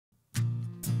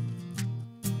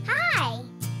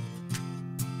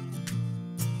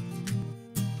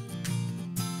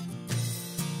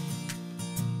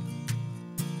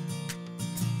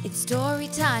It's story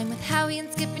time with Howie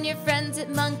and Skip and your friends at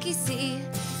Monkey See.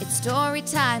 It's story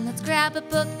time, let's grab a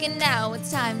book and now it's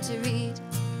time to read.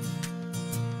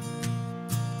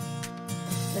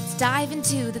 Let's dive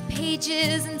into the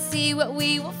pages and see what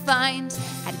we will find.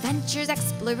 Adventures,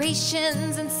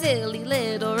 explorations, and silly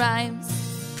little rhymes.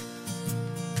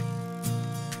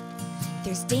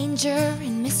 There's danger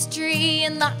and mystery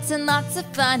and lots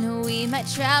of fun. We might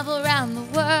travel around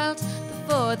the world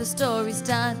before the story's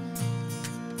done.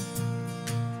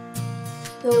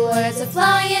 The words are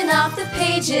flying off the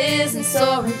pages and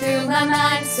soaring through my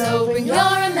mind. So bring your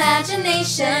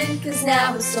imagination, 'cause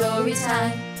now it's story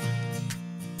time.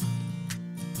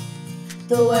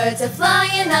 The words are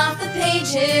flying off the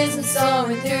pages and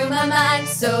soaring through my mind.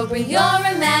 So bring your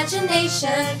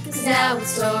imagination, 'cause now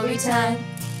it's story time.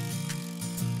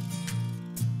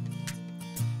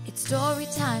 It's story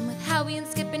time with Howie and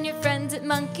Skip and your friends at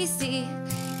Monkey See.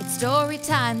 It's story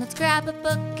time, let's grab a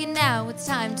book and now it's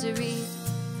time to read.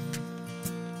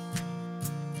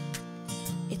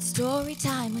 It's story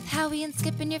time with Howie and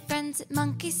Skip and your friends at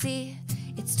Monkey See.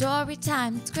 It's story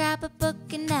time, let's grab a book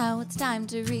and now it's time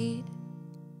to read.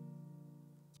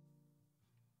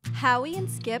 Howie and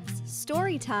Skip's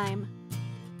Story Time.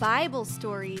 Bible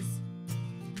Stories.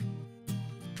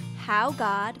 How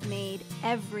God Made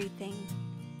Everything.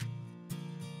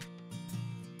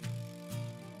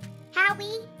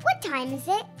 Howie, what time is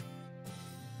it?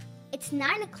 It's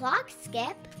 9 o'clock,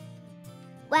 Skip.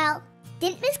 Well,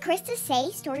 didn't Miss Krista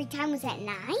say story time was at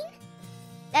 9?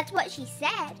 That's what she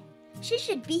said. She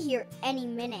should be here any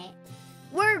minute.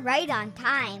 We're right on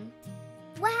time.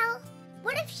 Well,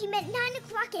 what if she meant 9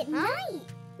 o'clock at night?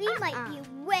 We might be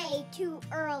way too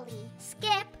early.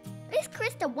 Skip, Miss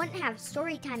Krista wouldn't have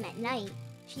story time at night.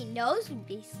 She knows we'd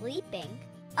be sleeping.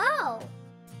 Oh,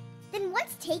 then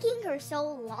what's taking her so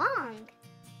long?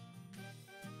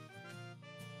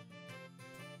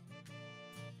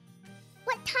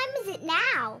 What time is it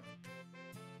now?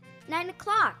 9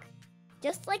 o'clock,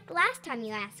 just like last time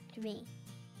you asked me.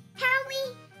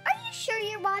 Howie, are you sure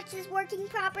your watch is working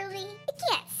properly? It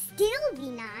can't still be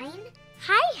 9.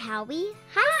 Hi, Howie.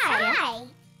 Hi.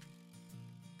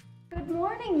 Good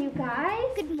morning, you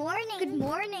guys. Good morning. Good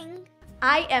morning.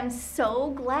 I am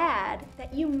so glad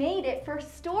that you made it for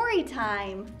story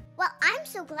time. Well, I'm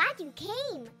so glad you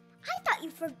came. I thought you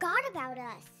forgot about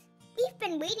us. We've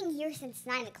been waiting here since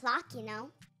 9 o'clock, you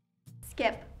know.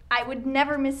 Skip, I would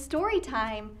never miss story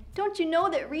time. Don't you know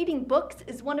that reading books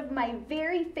is one of my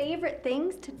very favorite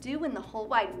things to do in the whole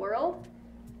wide world?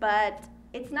 But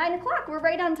it's 9 o'clock, we're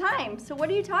right on time, so what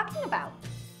are you talking about?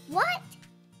 What?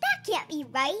 That can't be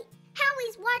right.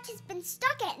 Howie's watch has been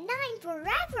stuck at 9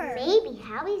 forever. Maybe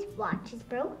Howie's watch is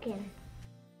broken.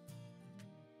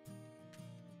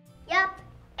 Yup,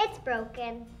 it's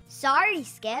broken. Sorry,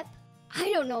 Skip. I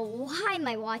don't know why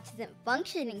my watch isn't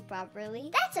functioning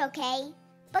properly. That's okay.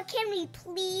 But can we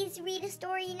please read a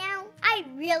story now? I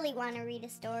really want to read a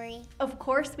story. Of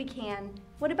course we can.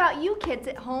 What about you kids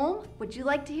at home? Would you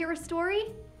like to hear a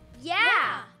story?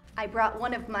 Yeah. I brought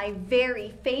one of my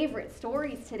very favorite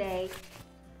stories today.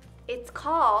 It's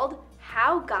called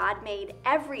How God Made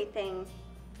Everything.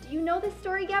 Do you know this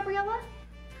story, Gabriella?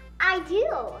 I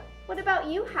do. What about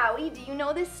you, Howie? Do you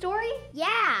know this story?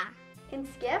 Yeah. And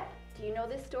Skip, do you know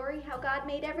this story, How God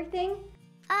Made Everything?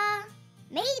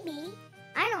 Maybe.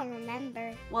 I don't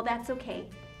remember. Well, that's okay.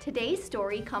 Today's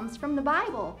story comes from the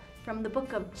Bible, from the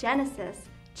book of Genesis,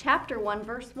 chapter 1,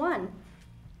 verse 1.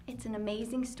 It's an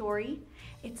amazing story.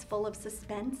 It's full of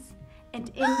suspense and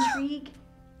intrigue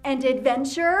and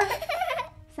adventure.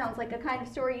 Sounds like a kind of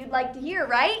story you'd like to hear,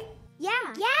 right?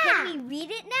 Yeah. Can we read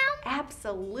it now?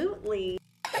 Absolutely.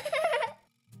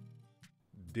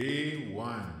 Day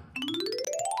 1.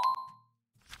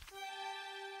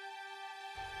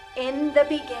 In the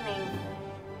beginning,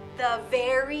 the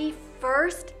very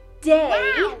first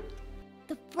day. Wow!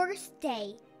 The first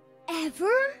day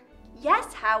ever?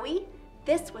 Yes, Howie.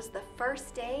 This was the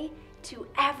first day to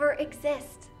ever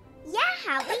exist. Yeah,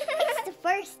 Howie. It's the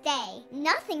first day.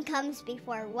 Nothing comes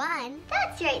before 1.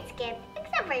 That's right, Skip,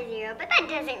 except for 0, but that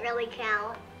doesn't really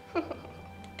count.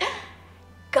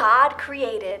 God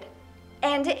created,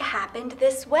 and it happened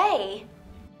this way.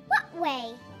 What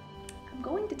way? I'm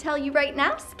going to tell you right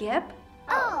now, Skip.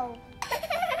 Oh.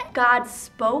 God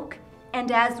spoke,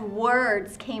 and as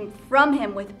words came from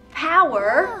him with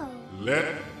power,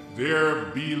 Let there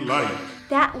be light.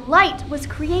 that light was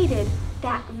created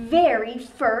that very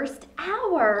first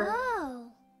hour. Oh.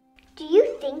 Do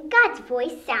you think God's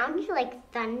voice sounds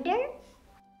like thunder?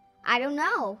 I don't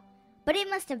know, but it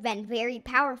must have been very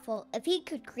powerful if he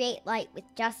could create light with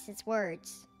just his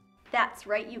words. That's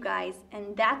right, you guys,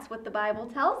 and that's what the Bible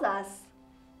tells us.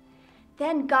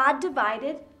 Then God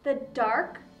divided the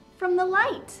dark from the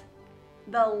light.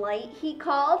 The light he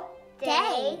called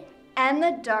Day. and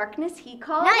the darkness he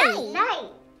called Night.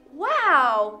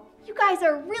 Wow, you guys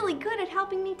are really good at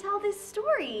helping me tell this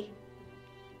story.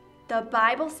 The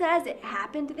Bible says it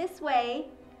happened this way,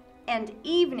 and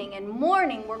evening and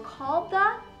morning were called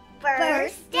the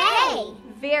First day.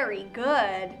 Very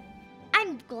good.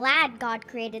 I'm glad God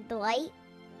created the light.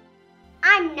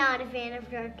 I'm not a fan of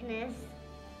darkness.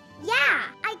 Yeah,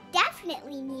 I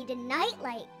definitely need a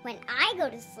nightlight. When I go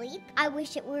to sleep, I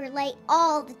wish it were light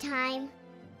all the time.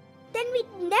 Then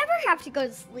we'd never have to go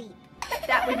to sleep.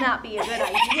 That would not be a good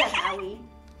idea, Howie.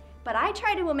 But I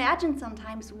try to imagine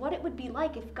sometimes what it would be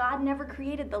like if God never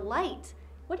created the light.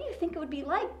 What do you think it would be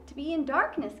like to be in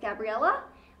darkness, Gabriella?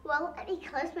 Well, let me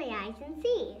close my eyes and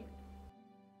see.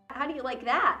 How do you like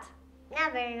that?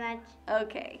 Not very much.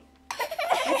 Okay.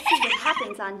 Let's see what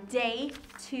happens on day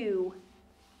 2.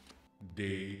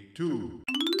 Day 2.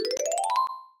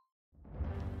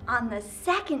 On the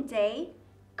second day,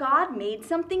 God made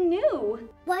something new.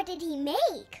 What did he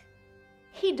make?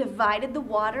 He divided the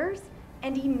waters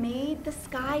and he made the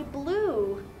sky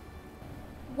blue.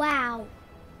 Wow,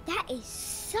 that is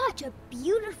such a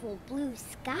beautiful blue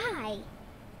sky.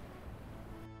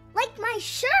 Like my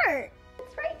shirt.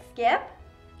 That's right, Skip.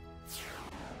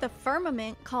 The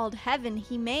firmament called heaven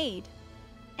he made.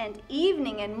 And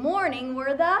evening and morning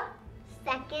were the...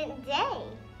 Second day.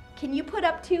 Can you put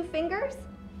up 2 fingers?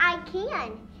 I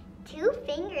can. 2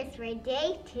 fingers for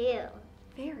day 2.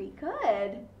 Very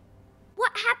good.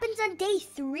 What happens on day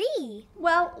 3?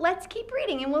 Well, let's keep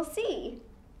reading and we'll see.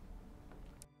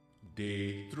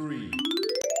 Day 3.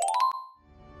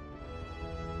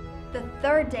 The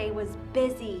third day was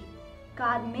busy.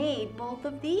 God made both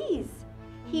of these.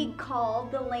 He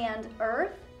called the land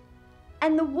earth,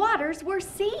 and the waters were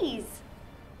seas.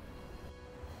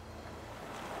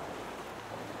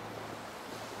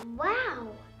 Wow.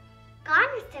 God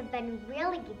must have been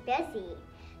really busy.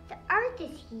 The earth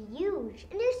is huge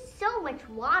and there's so much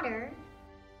water.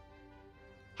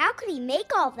 How could he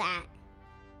make all that?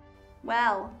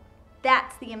 Well,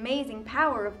 that's the amazing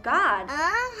power of God.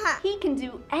 He can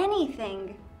do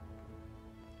anything.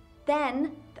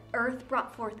 Then the earth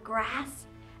brought forth grass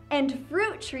and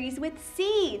fruit trees with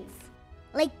seeds.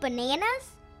 Like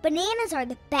bananas? Bananas are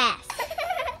the best.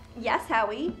 Yes,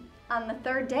 Howie. On the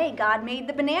third day, God made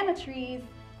the banana trees.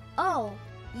 Oh,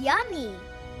 yummy.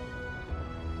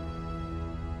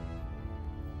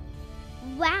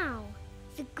 Wow,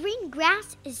 the green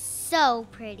grass is so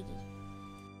pretty.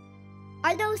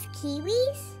 Are those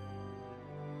kiwis?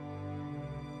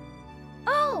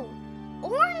 Oh,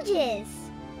 oranges.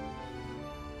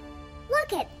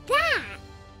 Look at that.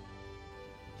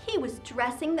 He was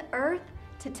dressing the earth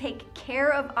to take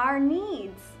care of our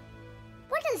needs.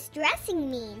 What does dressing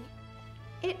mean?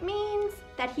 It means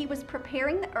that he was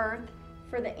preparing the earth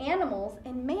for the animals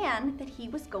and man that he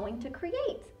was going to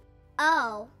create.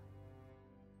 Oh,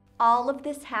 All of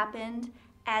this happened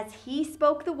as he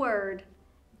spoke the word,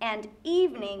 and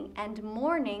evening and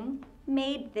morning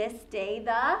made this day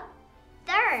the...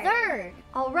 third.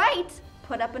 All right,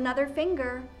 put up another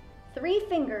finger. 3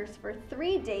 fingers for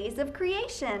 3 days of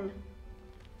creation.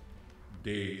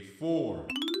 Day 4.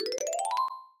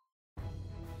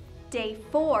 Day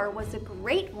 4 was a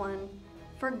great one,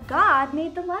 for God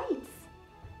made the lights.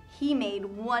 He made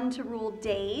one to rule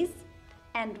days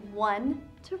and one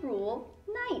to rule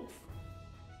nights.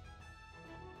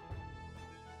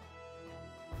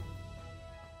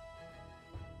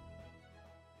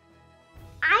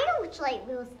 I know which light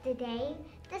rules the day.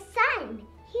 The sun.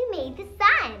 He made the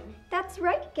sun. That's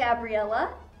right,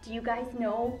 Gabriella. Do you guys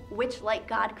know which light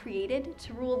God created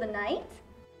to rule the night?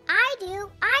 I do,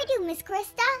 Miss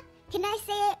Krista. Can I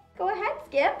say it? Go ahead,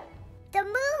 Skip. The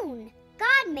moon.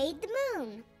 God made the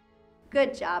moon.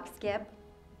 Good job, Skip.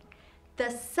 The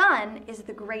sun is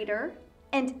the greater,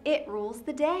 and it rules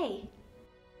the day.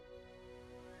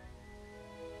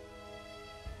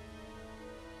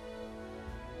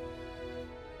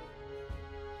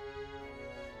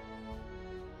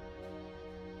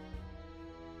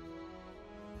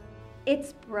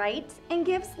 It's bright and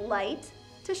gives light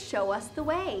to show us the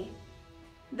way.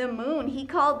 The moon he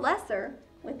called lesser,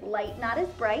 with light not as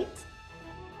bright.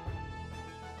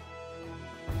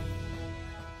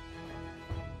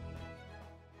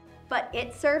 But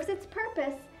it serves its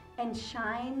purpose and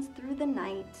shines through the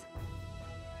night.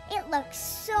 It looks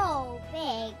so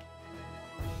big.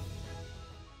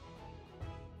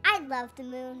 I love the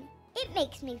moon. It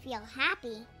makes me feel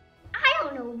happy. I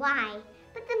don't know why,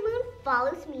 but the moon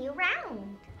follows me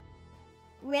around.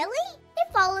 Really?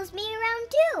 It follows me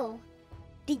around too.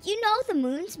 Did you know the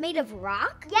moon's made of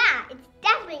rock? Yeah, it's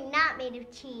definitely not made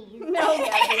of cheese. No,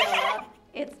 Gabriella,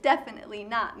 it's definitely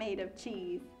not made of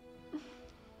cheese.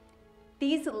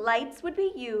 These lights would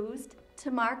be used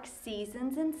to mark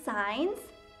seasons and signs.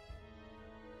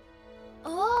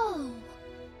 Oh.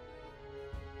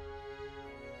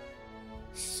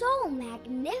 So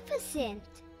magnificent.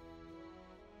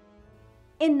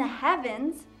 In the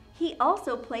heavens, he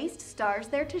also placed stars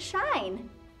there to shine.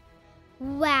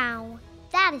 Wow,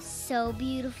 that is so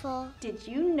beautiful. Did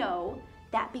you know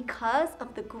that because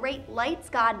of the great lights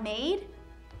God made,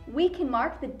 we can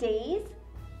mark the days,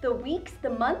 the weeks,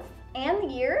 the months, and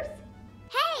the years?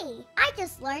 Hey, I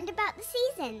just learned about the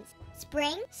seasons.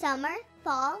 Spring, summer,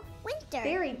 fall, winter.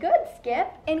 Very good, Skip.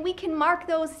 And we can mark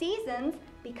those seasons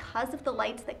because of the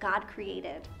lights that God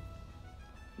created.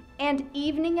 And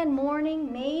evening and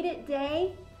morning made it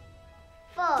day.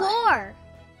 4.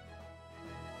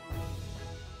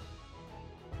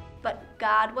 But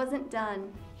God wasn't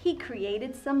done. He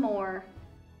created some more.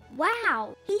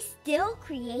 Wow, he's still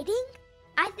creating?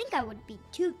 I think I would be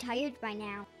too tired by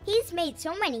now. He's made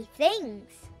so many things.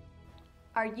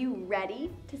 Are you ready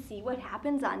to see what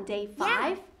happens on day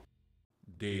 5?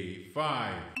 Day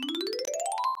 5.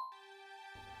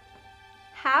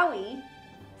 Howie,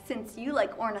 since you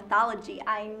like ornithology,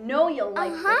 I know you'll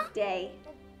like this day.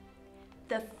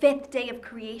 The 5th day of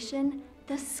creation,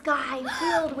 the sky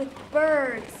filled with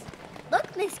birds.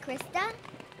 Look, Miss Krista.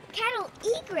 Cattle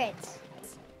egrets.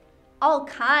 All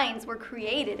kinds were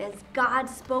created as God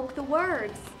spoke the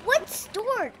words. What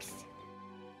storks?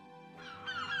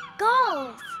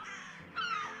 Gulls.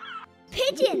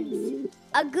 Pigeons.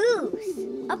 A goose.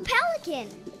 A pelican.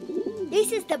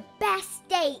 This is the best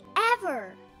day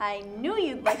ever. I knew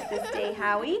you'd like this day,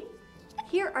 Howie.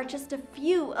 Here are just a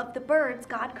few of the birds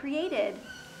God created.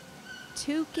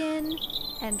 Toucan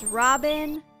and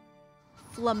robin,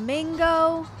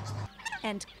 flamingo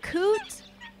and coot,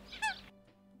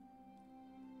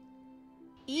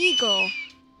 eagle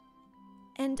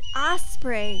and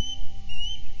osprey,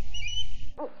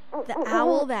 the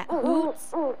owl that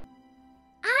hoots.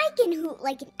 I can hoot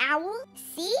like an owl.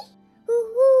 See?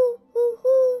 Hoo hoo hoo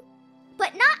hoo.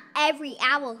 But not every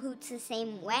owl hoots the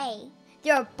same way.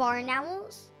 There are barn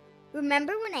owls.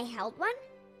 Remember when I held one?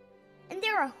 And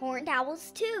there are horned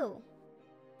owls too.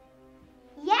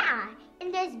 Yeah,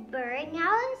 and there's burrowing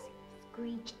owls,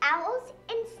 screech owls,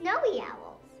 and snowy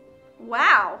owls.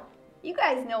 Wow, you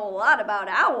guys know a lot about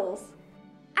owls.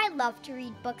 I love to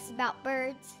read books about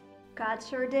birds. God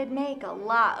sure did make a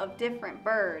lot of different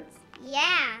birds.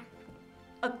 Yeah.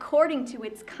 According to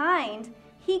its kind,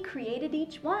 he created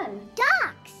each one.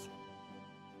 Ducks.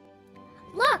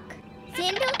 Look,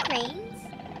 sandhill cranes.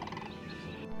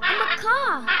 A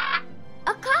macaw.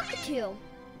 A cockatoo.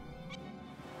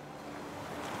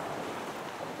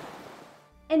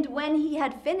 And when he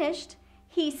had finished,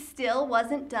 he still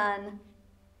wasn't done.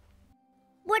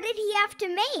 What did he have to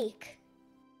make?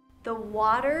 The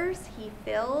waters he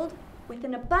filled with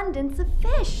an abundance of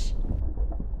fish.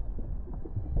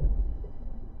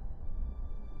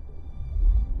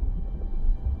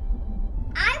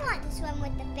 I want to swim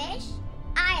with the fish.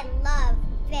 I love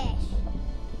fish.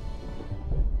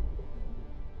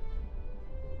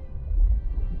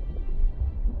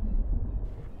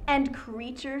 And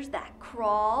creatures that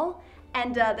crawl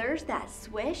and others that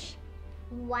swish.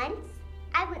 Once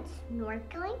I went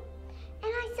snorkeling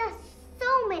and I saw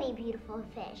so many beautiful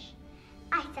fish.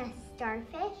 I saw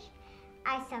starfish,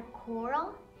 I saw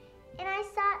coral, and I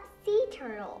saw sea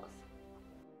turtles.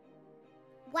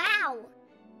 Wow,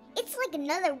 it's like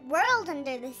another world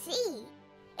under the sea.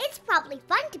 It's probably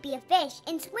fun to be a fish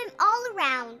and swim all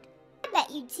around. I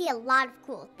bet you'd see a lot of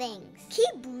cool things.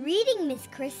 Keep reading, Miss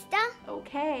Krista.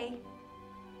 Okay.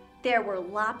 There were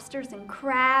lobsters and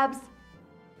crabs.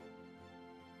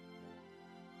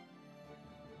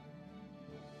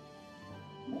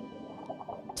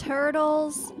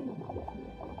 Turtles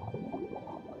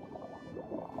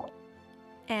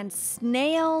and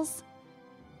snails,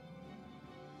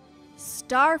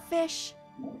 starfish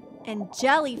and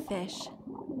jellyfish,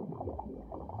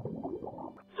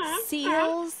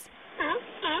 seals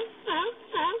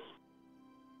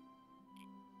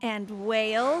and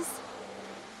whales,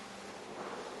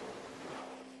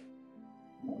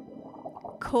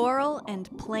 coral and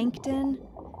plankton,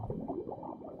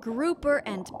 grouper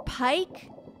and pike.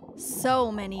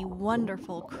 So many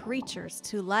wonderful creatures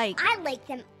to like. I like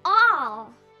them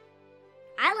all.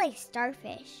 I like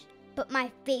starfish, but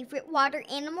my favorite water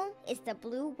animal is the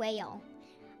blue whale.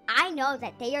 I know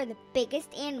that they are the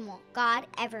biggest animal God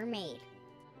ever made.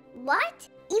 What?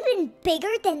 Even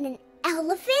bigger than an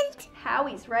elephant?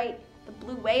 Howie's right. The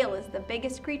blue whale is the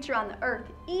biggest creature on the earth,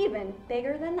 even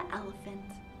bigger than the elephant.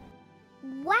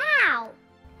 Wow!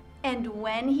 And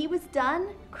when he was done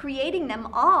creating them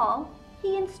all,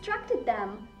 he instructed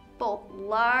them, both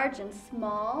large and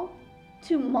small,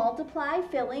 to multiply,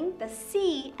 filling the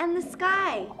sea and the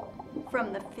sky,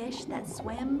 from the fish that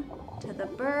swim to the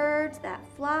birds that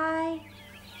fly.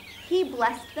 He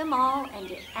blessed them all,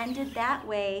 and it ended that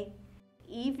way,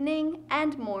 evening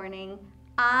and morning,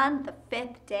 on the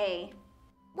 5th day.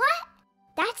 What?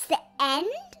 That's the end?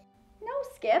 No,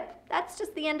 Skip, that's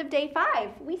just the end of day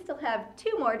 5. We still have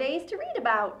 2 more days to read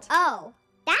about. Oh,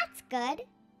 that's good.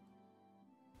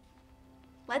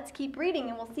 Let's keep reading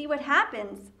and we'll see what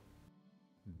happens.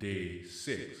 Day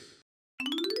 6.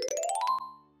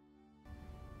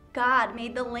 God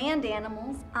made the land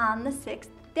animals on the 6th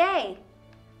day.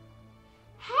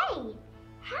 Hey,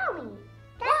 Howie,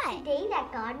 that's the day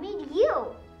that God made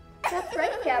you. That's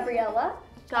right, Gabriella.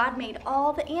 God made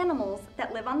all the animals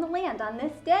that live on the land on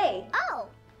this day. Oh,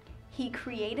 He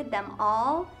created them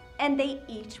all, and they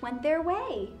each went their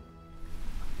way.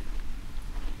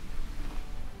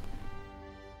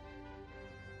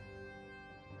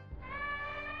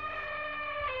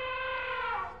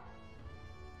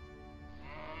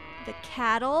 The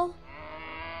cattle,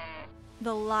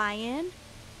 the lion,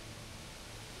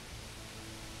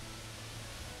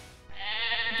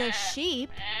 the sheep,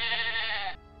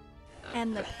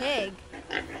 and the pig.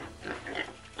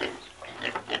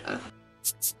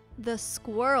 The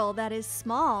squirrel that is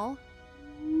small,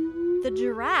 the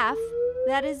giraffe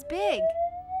that is big.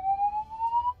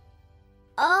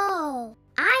 oh,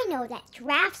 I know that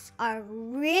giraffes are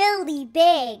really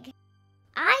big.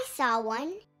 I saw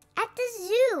one at the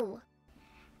zoo.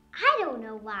 I don't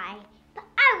know why, but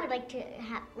I would like to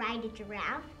ride a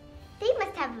giraffe. They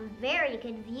must have a very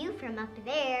good view from up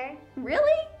there.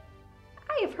 Really?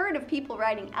 I have heard of people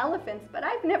riding elephants, but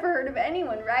I've never heard of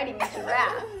anyone riding a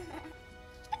giraffe.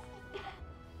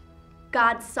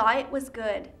 God saw it was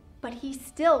good, but he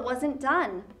still wasn't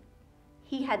done.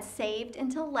 He had saved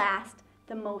until last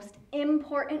the most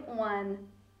important one,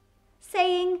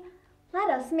 saying, "Let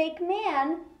us make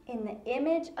man in the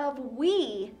image of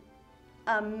we,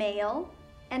 a male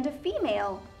and a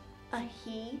female, a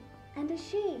he and a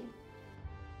she."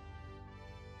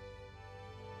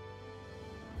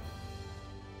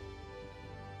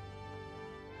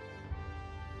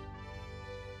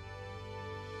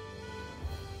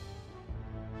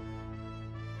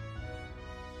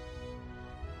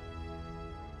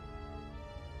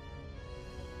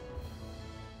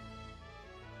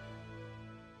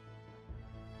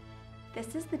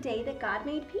 This is the day that God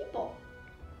made people.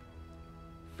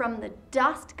 From the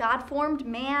dust, God formed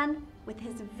man with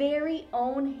his very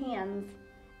own hands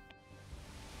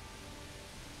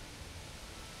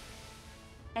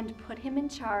and put him in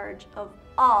charge of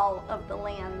all of the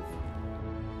lands.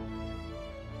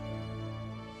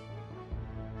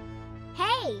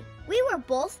 Hey, we were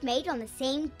both made on the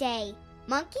same day,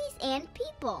 monkeys and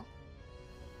people.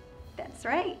 That's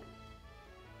right.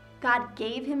 God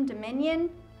gave him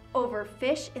dominion over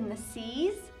fish in the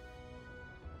seas,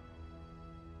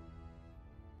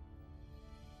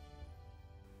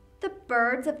 the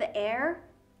birds of the air,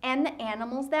 and the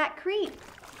animals that creep.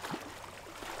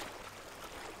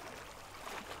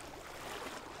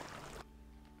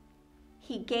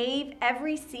 He gave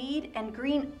every seed and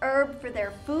green herb for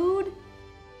their food,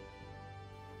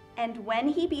 and when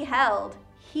he beheld,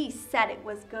 he said it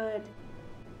was good.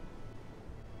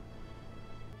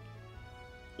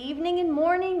 Evening and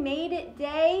morning made it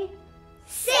day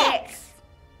 6.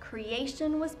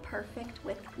 Creation was perfect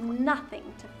with nothing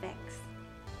to fix.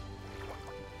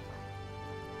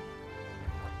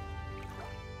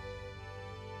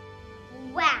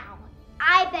 Wow,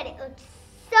 I bet it looked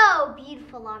so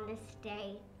beautiful on this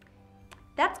day.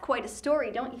 That's quite a story,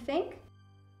 don't you think?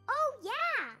 Oh,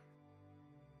 yeah.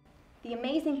 The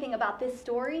amazing thing about this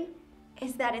story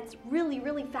is that it's really,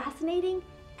 really fascinating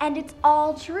and it's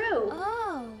all true.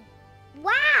 Oh,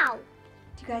 wow.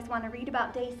 Do you guys want to read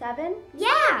about day 7?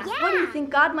 Yeah. What do you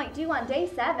think God might do on day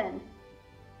 7?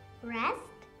 Rest?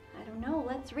 I don't know.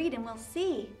 Let's read and we'll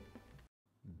see.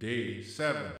 Day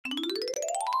 7.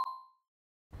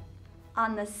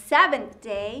 On the 7th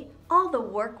day, all the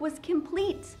work was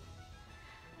complete.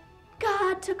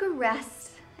 God took a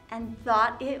rest and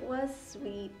thought it was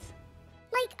sweet.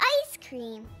 Like ice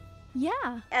cream.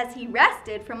 Yeah. As he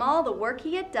rested from all the work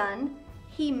he had done,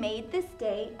 he made this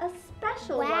day a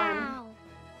special one. Wow.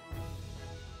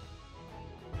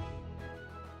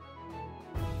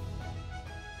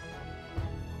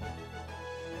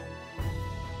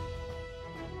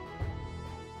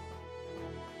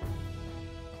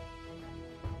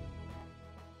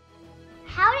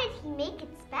 did he make it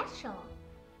special?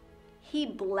 He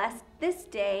blessed this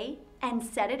day and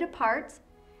set it apart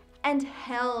and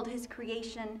held his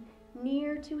creation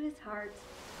near to his heart.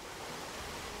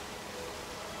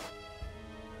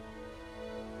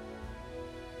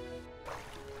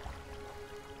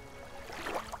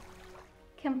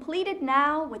 Completed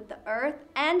now with the earth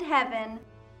and heaven,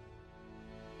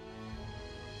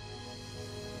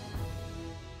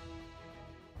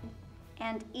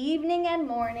 and evening and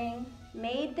morning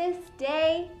made this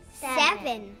day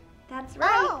 7. That's right.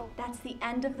 Oh. That's the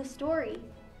end of the story.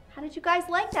 How did you guys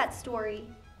like that story?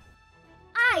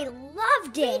 I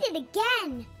loved it. Read it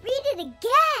again. Read it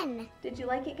again. Did you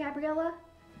like it, Gabriella?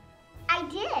 I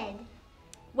did.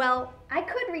 Well, I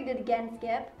could read it again,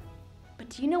 Skip. But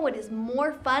do you know what is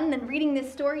more fun than reading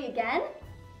this story again?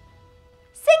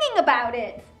 Singing about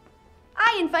it.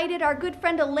 I invited our good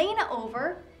friend Elena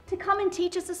over to come and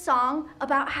teach us a song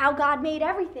about how God made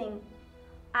everything.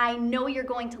 I know you're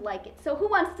going to like it. So who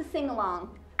wants to sing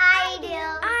along? I do.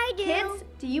 I do. Kids,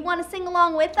 do you want to sing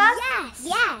along with us? Yes.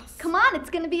 Yes. Come on, it's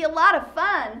going to be a lot of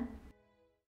fun.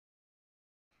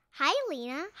 Hi,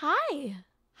 Lena. Hi.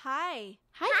 Hi,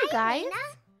 Hi, you guys. Lena.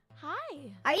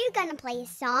 Hi. Are you gonna play a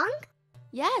song?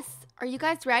 Yes. Are you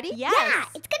guys ready? Yeah,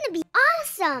 it's gonna be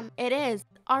awesome. It is.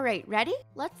 All right, ready?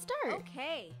 Let's start.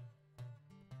 Okay.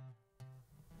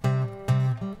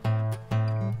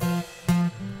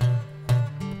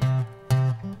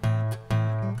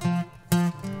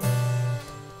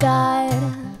 God,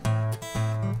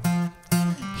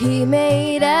 He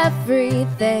made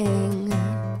everything.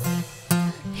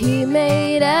 He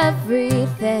made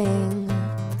everything.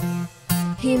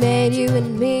 He made you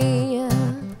and me.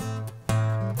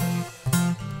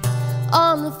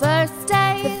 On the first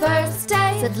day,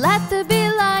 said let there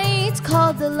be light,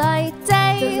 called the light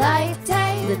day.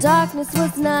 The darkness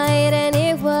was night and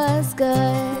it was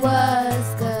good.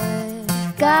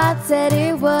 God said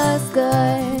it was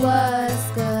good.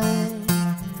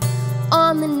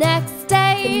 On the next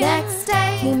day,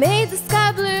 He made the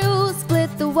sky blue,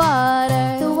 split the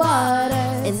waters.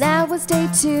 And that was day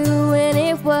 2 and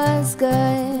it was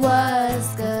good.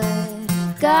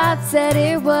 God said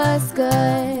it was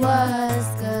good.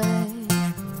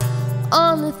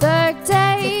 On the third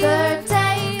day,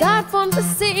 God formed the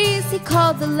seas, He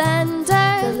called the lander.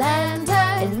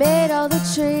 And made all the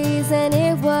trees and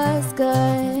it was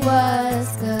good.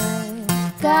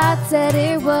 God said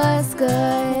it was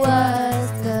good.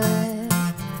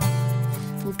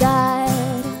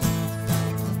 God,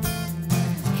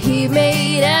 He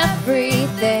made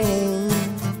everything.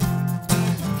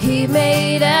 He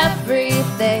made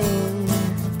everything.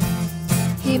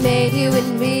 He made you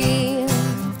and me.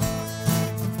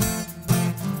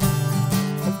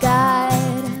 God,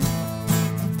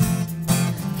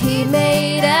 He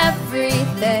made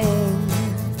everything.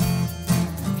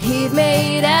 He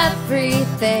made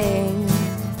everything.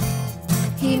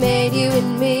 He made you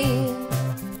and me.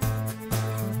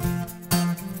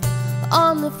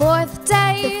 On the fourth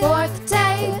day,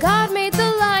 God made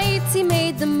the lights. He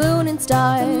made the moon and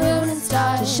stars,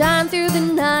 to shine through the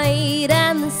night,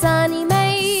 and the sun He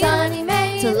made,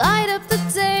 to light up the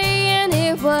day, and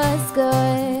it was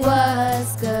good.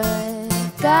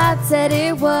 God said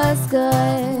it was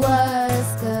good.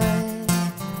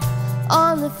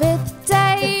 On the fifth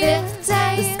day,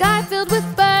 the sky filled with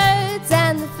birds,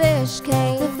 and the fish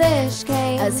came.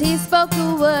 As He spoke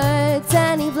the words,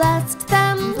 and He blessed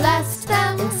them,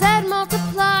 and said,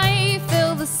 multiply,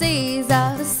 fill the seas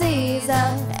up,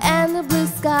 and the blue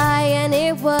sky, and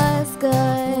it was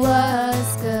good.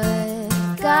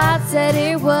 God said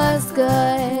it was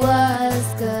good.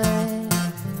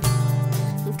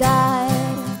 God,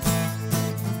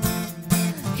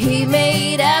 He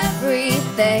made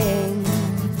everything.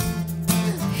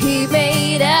 He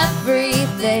made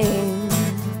everything.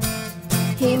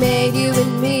 He made you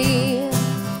and me.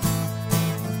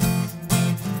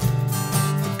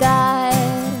 God,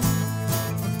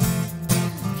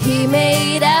 He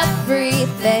made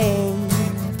everything.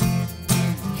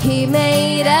 He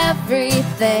made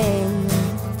everything.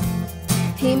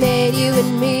 He made you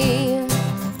and me.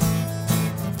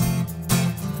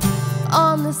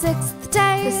 On the sixth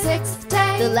day,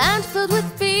 the land filled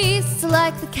with beasts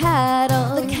like the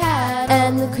cattle,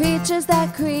 and the creatures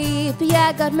that creep.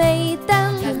 Yeah, God made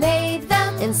them,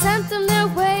 and sent them their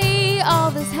way.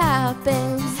 All this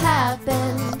happened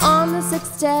on the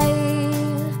sixth day.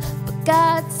 But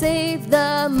God saved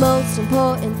the most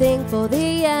important thing for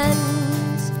the end.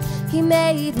 He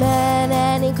made man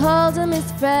and He called him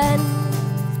His friend.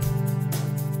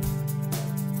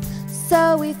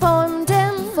 So He formed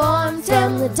him formed him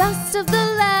from the dust of the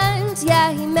land.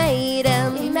 Yeah, he made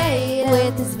him. He made him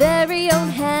with his very own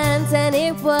hands, and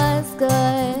it was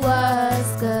good. Was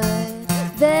good.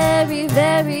 Very,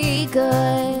 very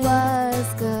good. Was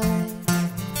good.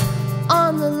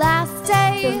 On the last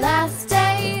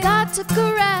day, God took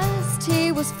a rest.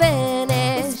 He was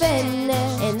finished.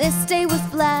 And this day was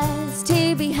blessed.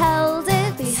 He beheld it.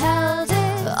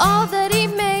 All that he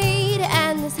made,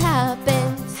 and this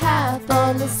happened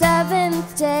on the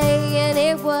seventh day, and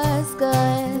it was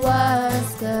good.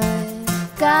 Was good.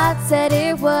 God said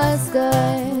it was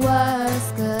good.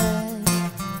 Was good.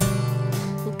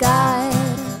 God,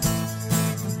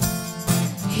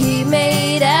 He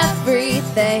made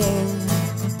everything.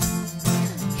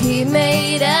 He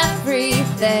made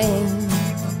everything.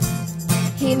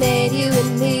 He made you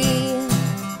and me.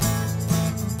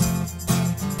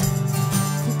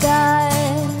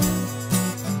 God,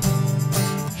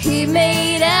 He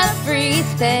made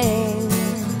everything.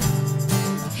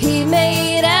 He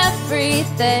made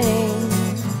everything.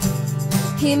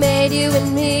 He made you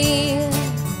and me.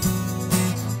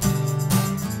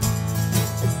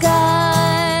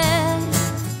 God,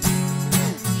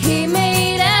 He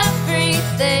made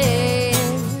everything.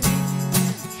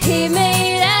 He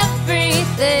made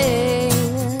everything.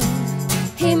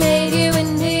 He made you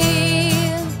and me.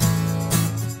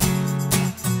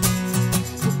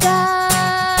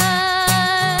 God,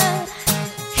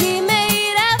 He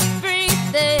made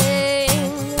everything.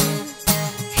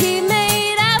 He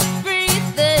made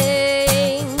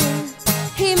everything.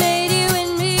 He made you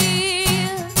and me.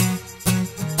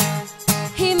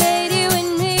 He made you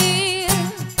and me.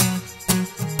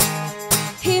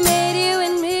 He made you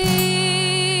and me.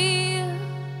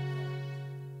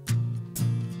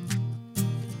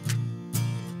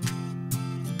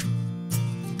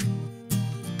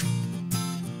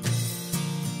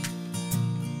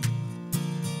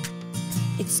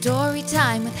 It's story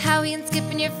time with Howie and Skip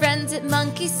and your friends at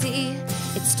Monkey See.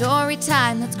 It's story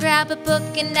time, let's grab a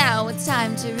book, and now it's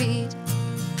time to read.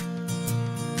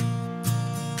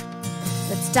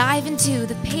 Let's dive into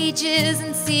the pages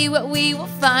and see what we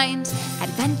will find.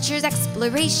 Adventures,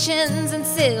 explorations, and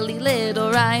silly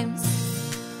little rhymes.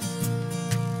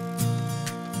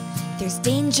 There's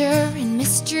danger and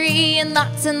mystery and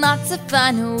lots of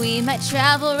fun. We might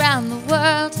travel around the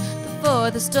world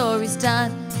before the story's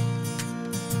done.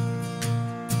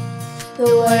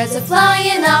 The words are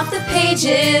flying off the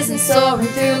pages and soaring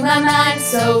through my mind.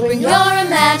 So bring your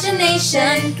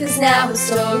imagination, 'cause now it's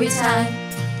story time.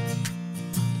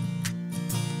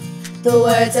 The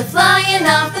words are flying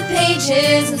off the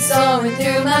pages and soaring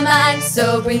through my mind.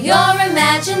 So bring your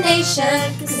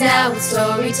imagination, 'cause now it's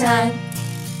story time.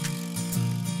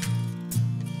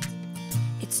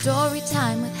 It's story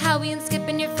time with Howie and Skip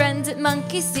and your friends at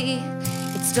Monkey See.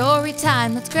 It's story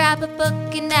time, let's grab a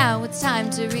book, and now it's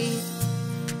time to read.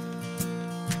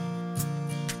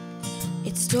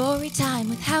 It's story time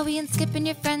with Howie and Skip and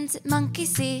your friends at Monkey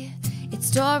See. It's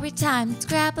story time, let's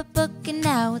grab a book, and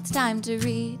now it's time to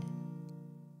read.